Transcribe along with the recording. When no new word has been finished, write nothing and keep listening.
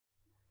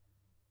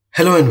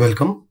Hello and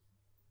welcome.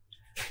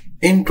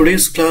 In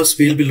today's class,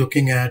 we'll be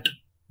looking at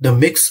the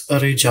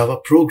Mixarray Java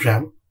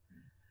program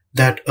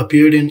that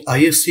appeared in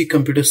ISC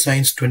Computer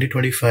Science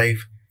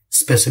 2025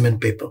 Specimen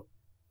paper.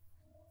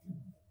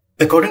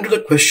 According to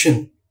the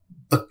question,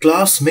 a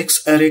class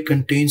Mixarray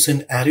contains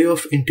an array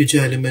of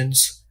integer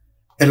elements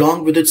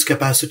along with its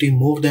capacity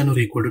more than or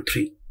equal to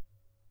 3.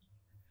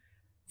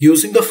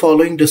 Using the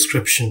following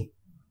description,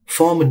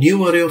 form a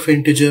new array of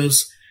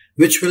integers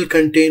which will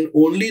contain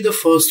only the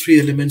first 3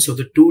 elements of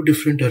the 2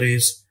 different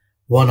arrays,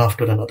 one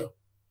after another.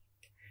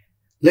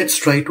 Let's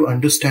try to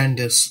understand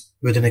this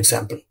with an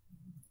example.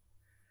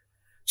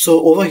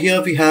 So over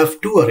here we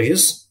have 2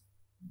 arrays.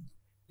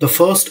 The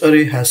first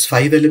array has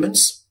 5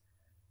 elements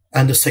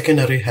and the second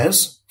array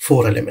has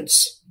 4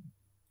 elements.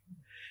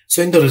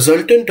 So in the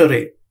resultant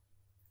array,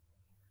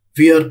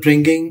 we are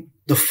bringing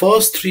the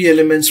first 3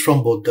 elements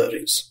from both the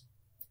arrays.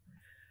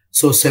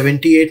 So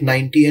 78,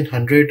 90 and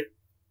 100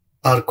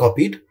 are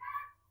copied.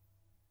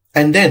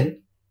 And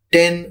then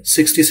 10,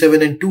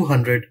 67 and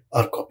 200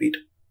 are copied.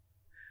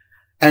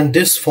 And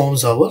this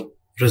forms our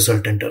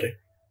resultant array.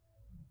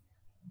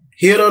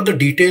 Here are the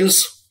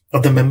details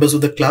of the members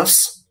of the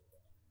class.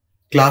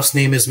 Class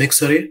name is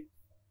Mixarray.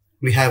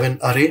 We have an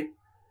array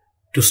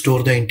to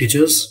store the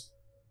integers.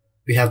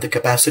 We have the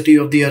capacity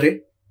of the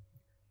array.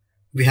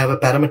 We have a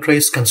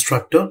parameterized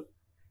constructor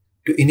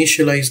to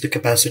initialize the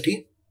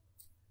capacity.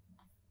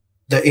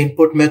 The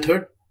input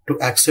method to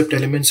accept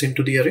elements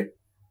into the array.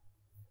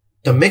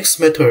 The mix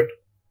method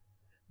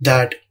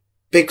that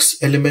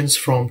picks elements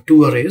from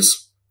 2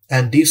 arrays,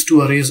 and these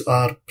 2 arrays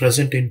are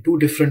present in 2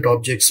 different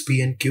objects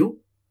P and Q,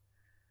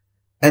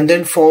 and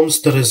then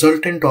forms the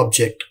resultant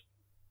object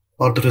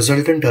or the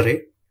resultant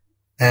array,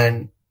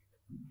 and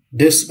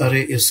this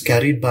array is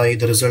carried by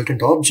the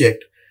resultant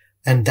object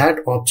and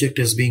that object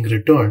is being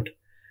returned.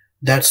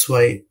 That's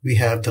why we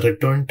have the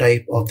return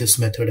type of this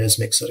method as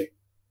Mixarray.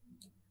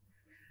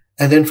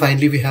 And then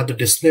finally we have the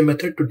display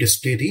method to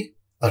display the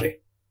array.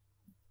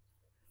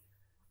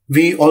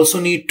 We also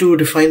need to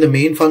define the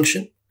main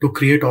function to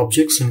create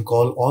objects and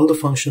call all the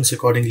functions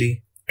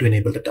accordingly to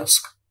enable the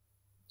task.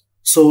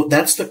 So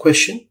that's the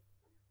question.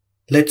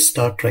 Let's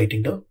start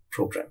writing the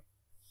program.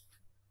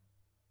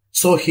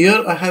 So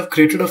here I have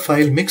created a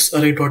file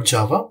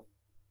mixarray.java.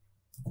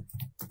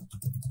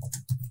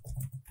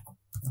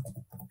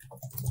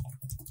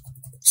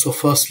 So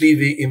firstly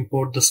we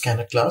import the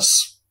scanner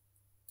class.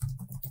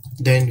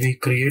 Then we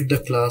create the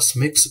class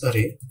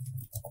Mixarray.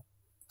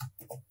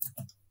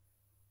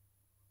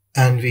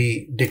 And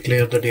we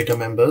declare the data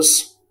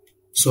members.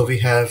 So we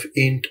have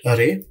int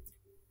array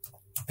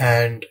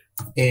and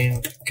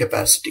int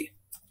capacity.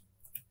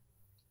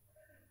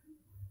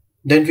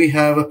 Then we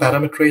have a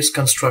parameterized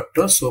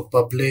constructor. So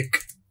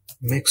public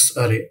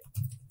Mixarray.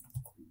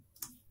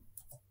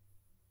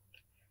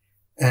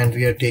 And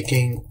we are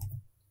taking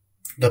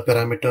the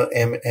parameter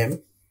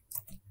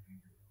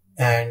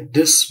and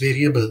this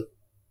variable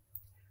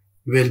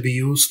will be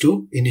used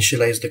to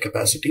initialize the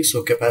capacity.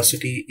 So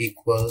capacity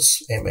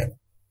equals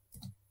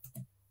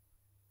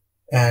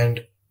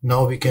and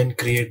now we can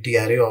create the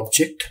array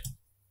object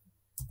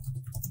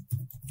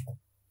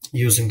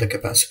using the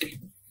capacity.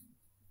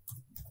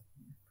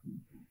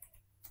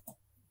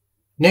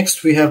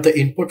 Next we have the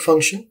input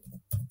function.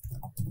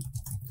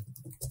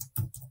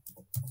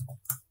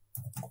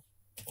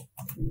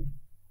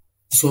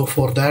 So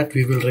for that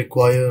we will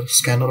require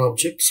scanner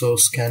object. So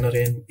scanner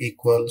in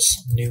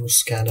equals new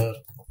scanner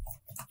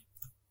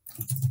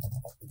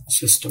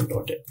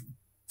system.in.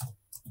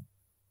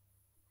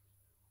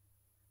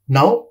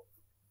 Now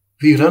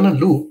we run a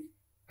loop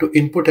to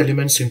input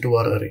elements into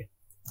our array.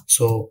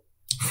 So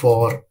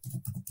for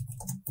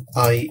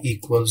I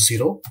equals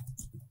 0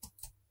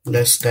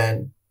 less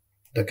than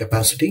the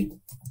capacity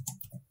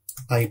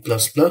I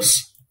plus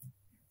plus.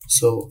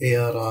 So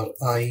arr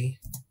I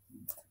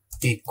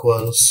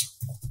equals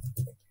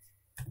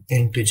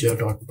integer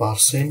dot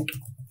parseInt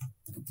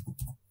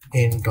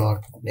in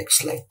dot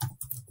next line.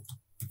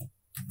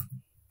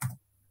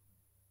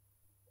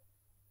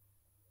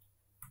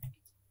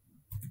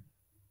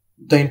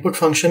 The input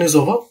function is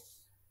over.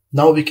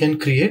 Now we can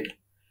create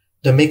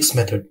the mix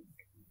method,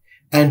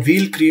 and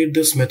we'll create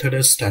this method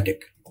as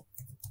static.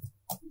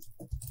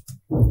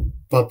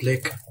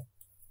 Public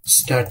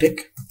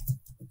static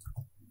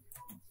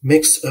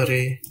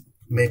Mixarray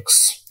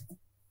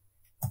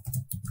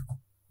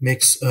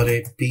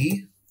Mixarray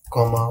P,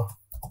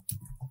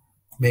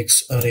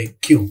 Mixarray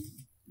Q.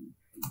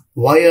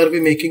 Why are we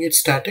making it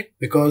static?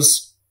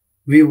 Because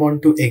we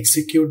want to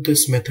execute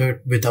this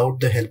method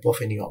without the help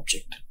of any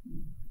object.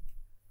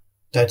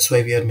 That's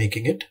why we are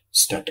making it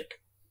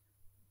static.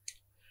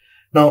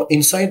 Now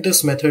inside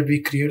this method we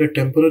create a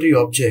temporary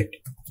object.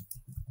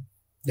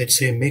 Let's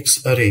say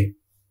Mixarray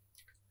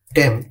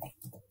temp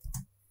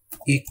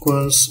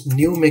equals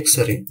new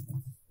Mixarray.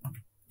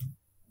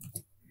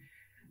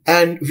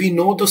 And we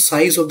know the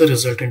size of the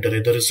resultant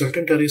array. The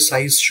resultant array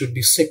size should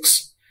be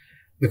 6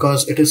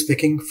 because it is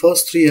picking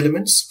first 3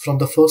 elements from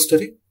the first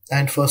array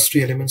and first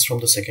 3 elements from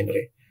the second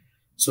array.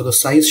 So the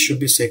size should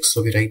be 6.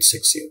 So we write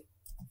 6 here.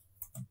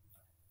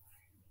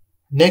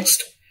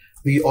 Next,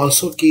 we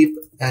also keep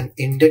an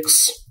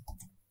index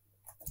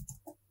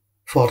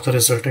for the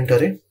resultant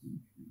array.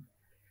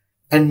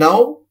 And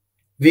now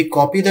we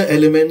copy the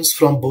elements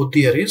from both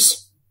the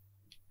arrays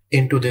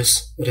into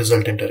this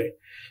resultant array.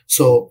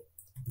 So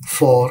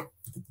for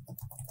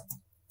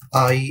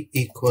I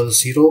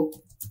equals 0,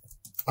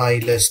 I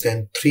less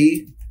than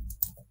 3,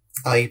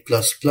 I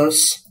plus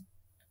plus.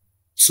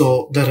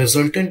 So the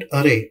resultant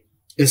array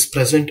is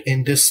present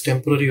in this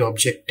temporary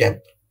object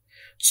temp.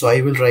 So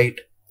I will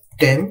write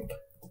temp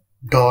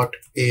dot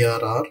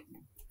arr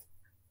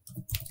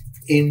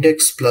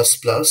index plus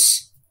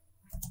plus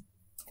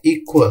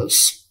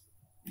equals,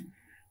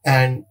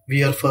 and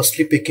we are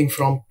firstly picking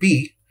from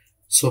P.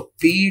 So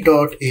P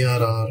dot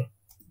arr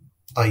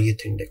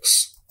ith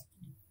index.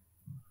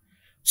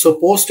 So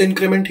post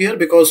increment here,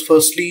 because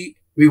firstly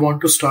we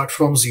want to start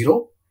from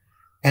 0,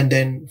 and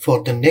then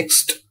for the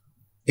next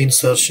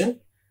insertion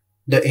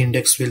the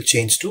index will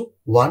change to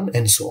 1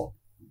 and so on.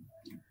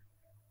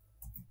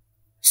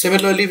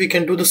 Similarly, we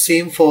can do the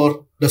same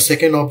for the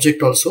second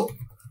object also.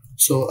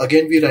 So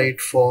again we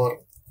write for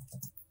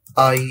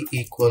I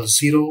equals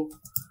 0,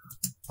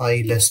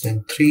 I less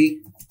than 3,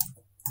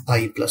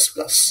 I plus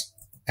plus,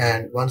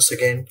 and once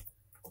again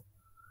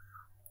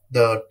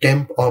the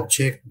temp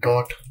object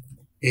dot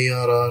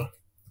arr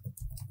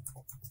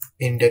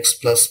index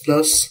plus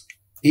plus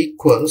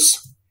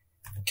equals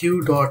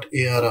q dot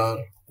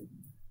arr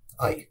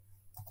I.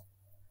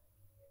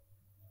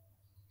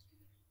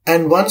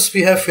 And once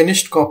we have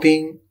finished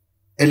copying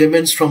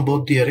elements from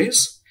both the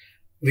arrays,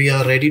 we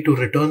are ready to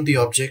return the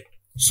object.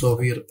 So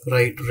we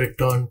write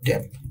return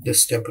temp,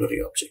 this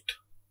temporary object.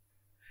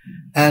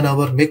 And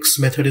our mix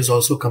method is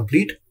also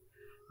complete.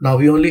 Now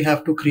we only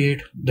have to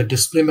create the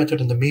display method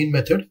and the main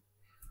method.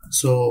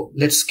 So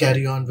let's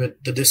carry on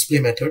with the display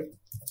method.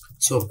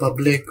 So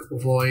public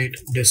void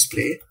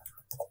display,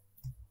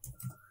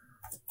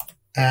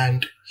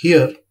 and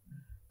here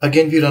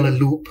again we run a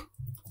loop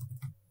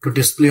to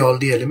display all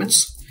the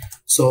elements.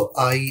 So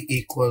I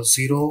equals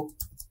 0,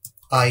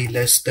 I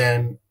less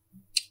than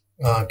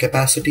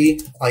capacity,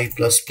 I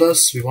plus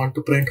plus. We want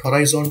to print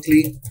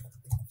horizontally,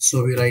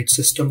 so we write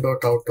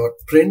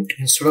system.out.print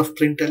instead of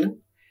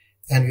println,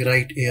 and we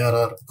write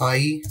arr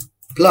I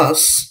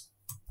plus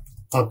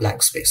a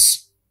blank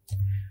space.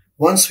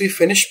 Once we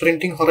finish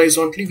printing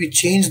horizontally, we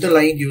change the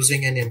line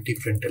using an empty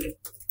println,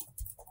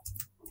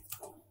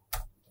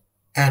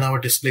 and our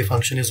display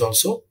function is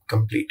also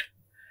complete.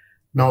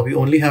 Now we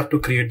only have to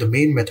create the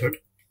main method.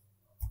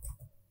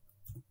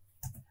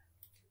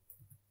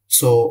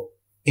 So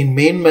in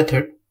main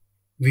method,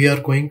 we are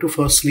going to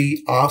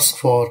firstly ask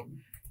for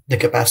the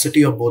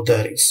capacity of both the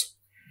arrays.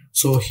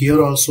 So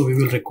here also we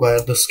will require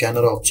the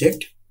scanner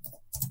object.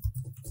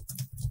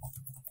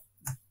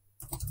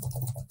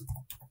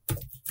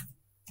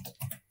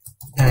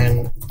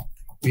 And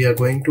we are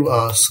going to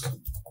ask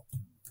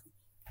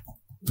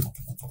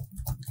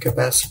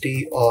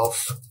capacity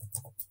of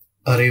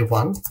array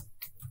 1.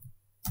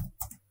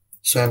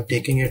 So I'm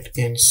taking it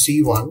in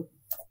C1.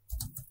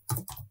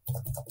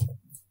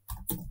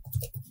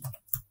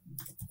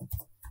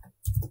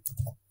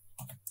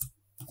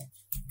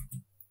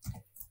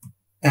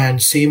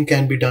 And same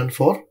can be done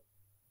for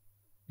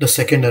the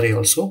second array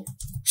also.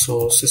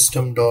 So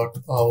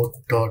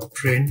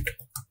system.out.print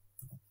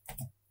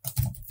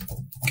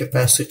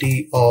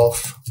capacity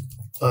of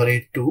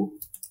array 2.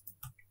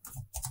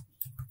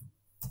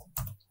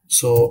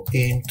 So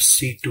int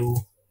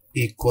C2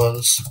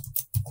 equals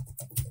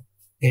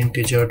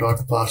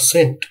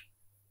integer.parseInt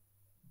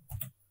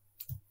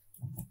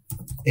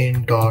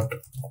in dot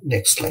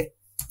next line.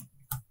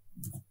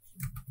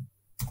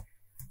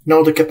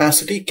 Now the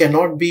capacity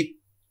cannot be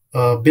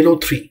below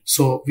 3,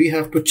 so we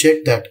have to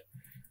check that.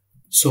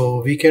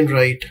 So we can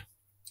write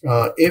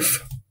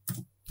if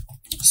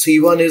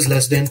C1 is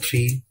less than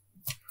 3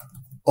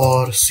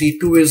 or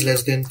C2 is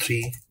less than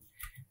 3,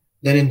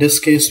 then in this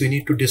case we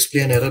need to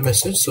display an error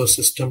message. So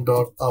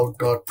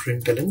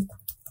system.out.println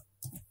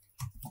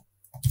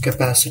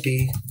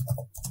capacity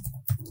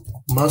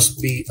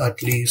must be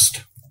at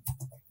least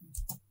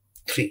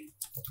 3,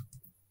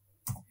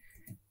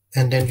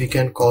 and then we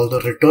can call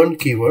the return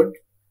keyword.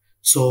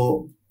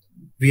 So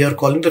we are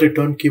calling the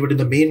return keyword in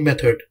the main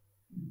method,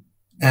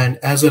 and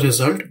as a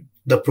result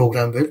the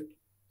program will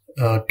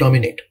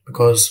terminate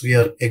because we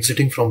are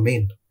exiting from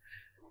main.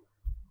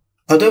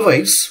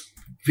 Otherwise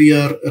we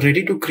are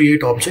ready to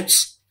create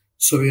objects.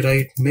 So we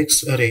write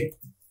Mixarray,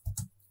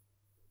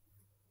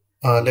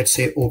 let's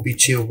say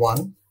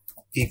obj1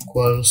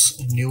 equals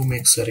new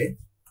Mixarray,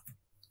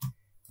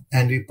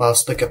 and we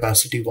pass the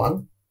capacity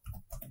 1.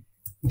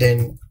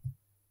 Then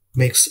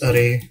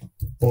Mixarray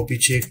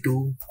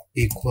obj2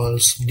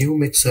 equals new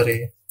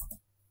Mixarray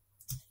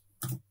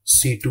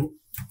C2,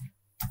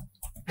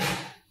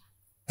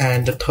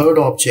 and the third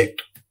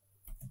object,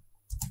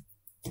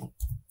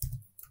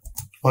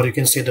 or you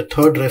can say the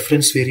third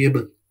reference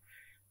variable,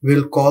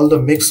 will call the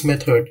mix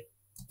method,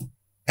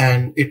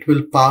 and it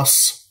will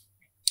pass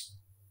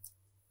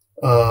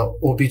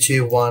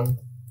obj1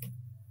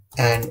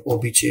 and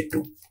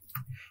obj2.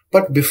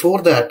 But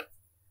before that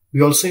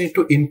We also need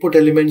to input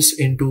elements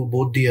into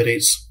both the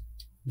arrays.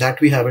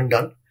 That we haven't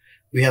done.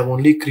 We have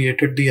only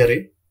created the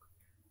array.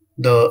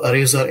 The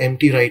arrays are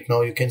empty right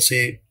now. You can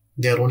say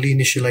they are only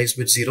initialized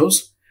with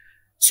zeros.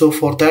 So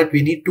for that,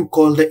 we need to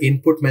call the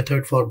input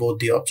method for both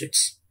the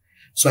objects.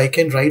 So I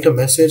can write a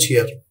message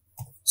here,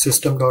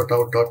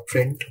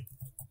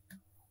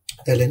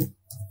 system.out.println,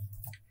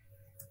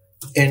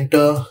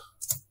 enter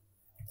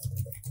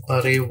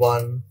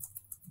array1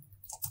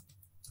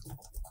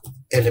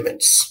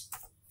 elements,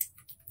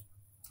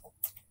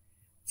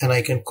 and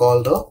I can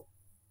call the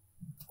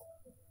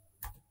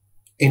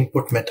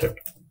input method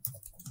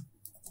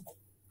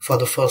for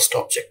the first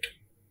object.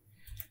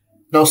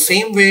 Now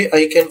same way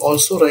I can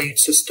also write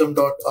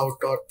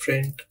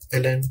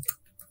system.out.println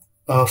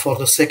for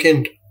the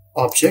second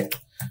object.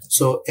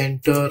 So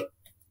enter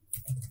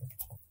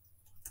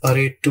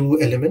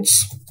array2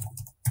 elements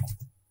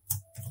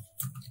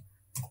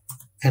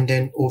and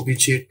then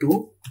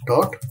obj2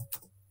 dot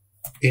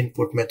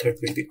input method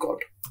will be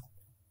called.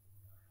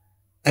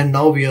 And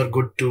now we are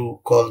good to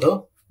call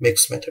the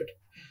mix method.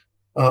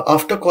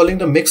 After calling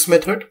the mix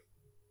method,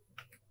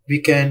 we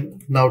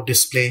can now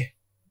display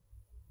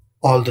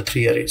all the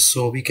three arrays.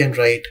 So we can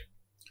write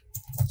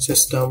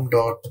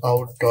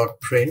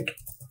system.out.print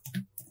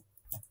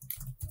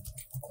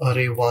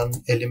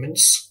array1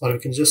 elements, or we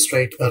can just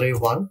write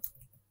array1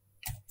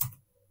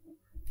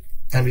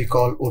 and we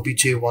call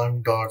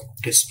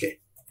obj1.display.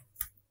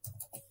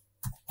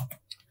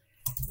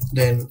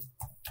 Then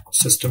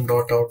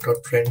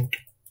system.out.print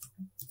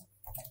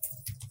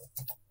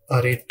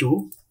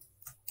array2,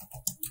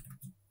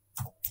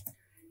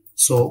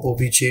 so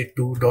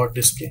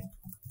obj2.display,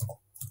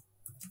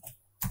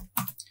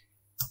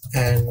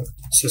 and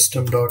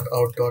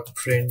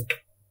system.out.print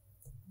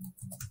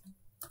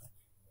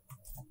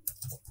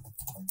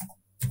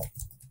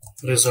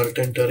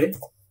resultant array,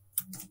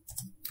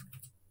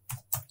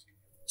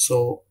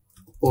 so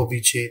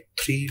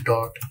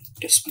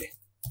obj3.display.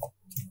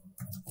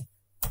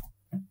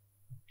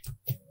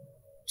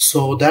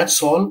 So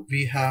that's all.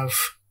 We have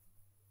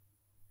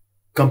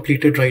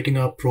completed writing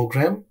our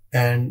program,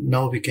 and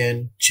now we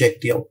can check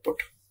the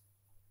output.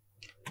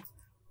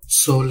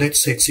 So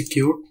let's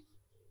execute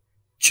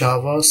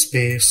java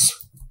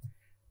space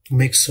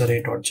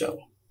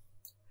mixarray.java.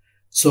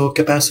 So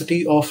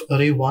capacity of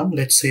array1,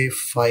 let's say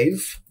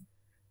 5.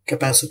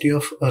 Capacity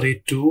of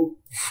array2,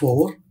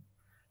 4.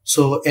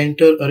 So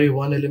enter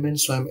array1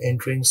 elements. So I'm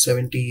entering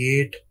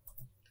 78,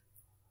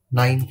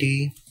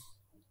 90,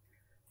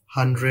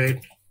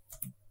 100,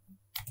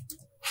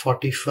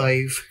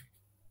 45,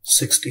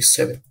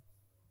 67.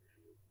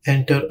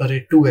 Enter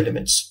array2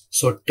 elements.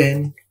 So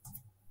 10,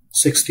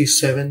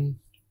 67,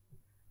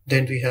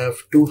 then we have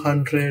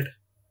 200,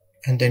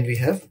 and then we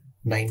have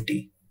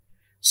 90.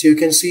 So you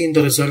can see in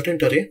the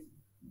resultant array,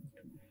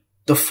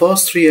 the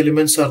first three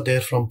elements are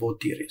there from both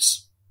the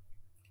arrays.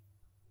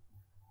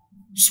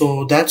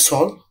 So that's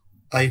all.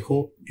 I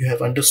hope you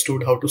have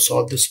understood how to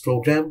solve this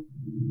program.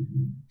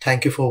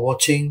 Thank you for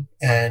watching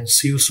and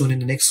see you soon in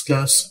the next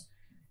class.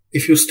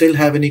 If you still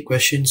have any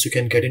questions, you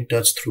can get in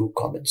touch through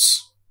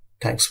comments.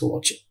 Thanks for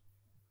watching.